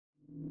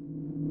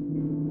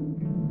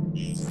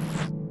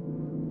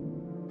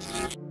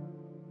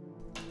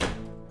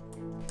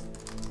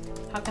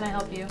How can I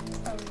help you?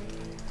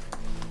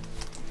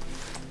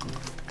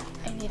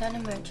 I need an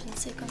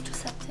emergency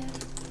contraceptive.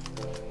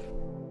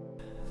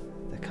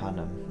 The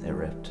condom, it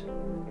ripped.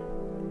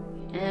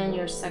 And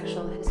your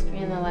sexual history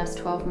in the last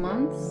 12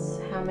 months?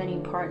 How many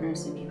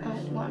partners have you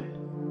had? One.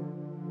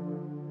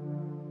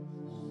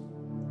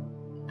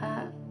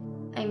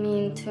 I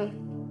mean two.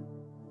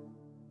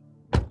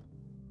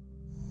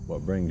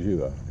 What brings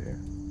you out here?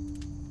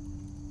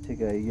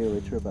 Take a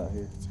yearly trip out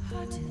here.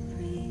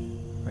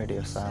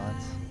 Radio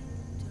silence.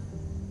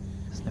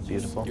 Isn't it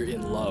beautiful? You're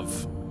in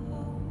love,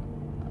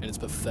 and it's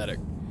pathetic.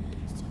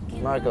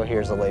 Marco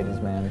here's a ladies'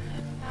 man.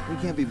 We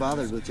can't be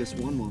bothered with just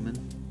one woman.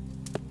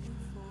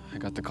 I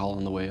got the call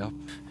on the way up,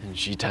 and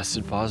she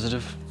tested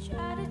positive. It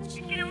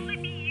can only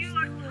be you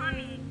or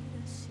Tommy.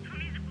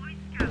 Tommy's a Boy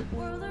Scout.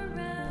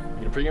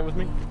 You gonna pregame with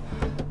me?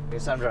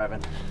 Guess I'm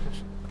driving.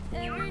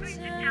 You're going to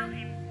tell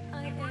him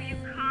before you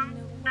come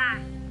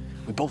back.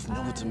 We both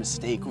know it's a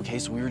mistake, okay?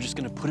 So we were just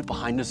gonna put it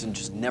behind us and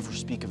just never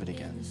speak of it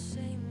again.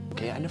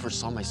 Okay, I never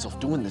saw myself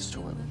doing this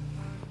to him.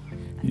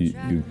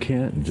 You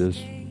can't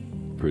just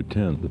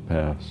pretend the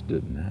past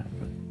didn't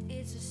happen.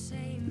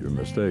 Your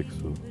mistakes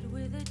will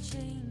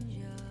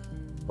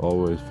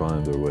always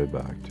find their way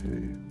back to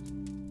you.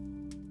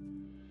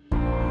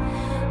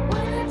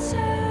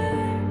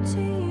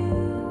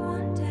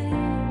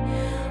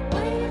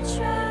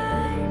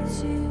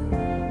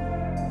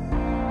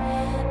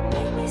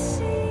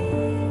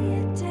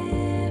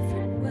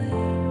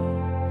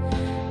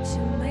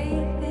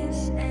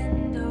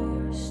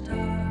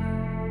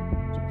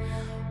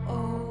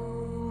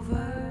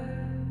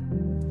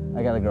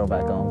 I got a girl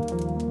back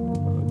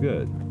home.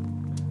 Good.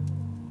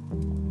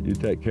 You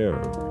take care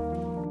of her.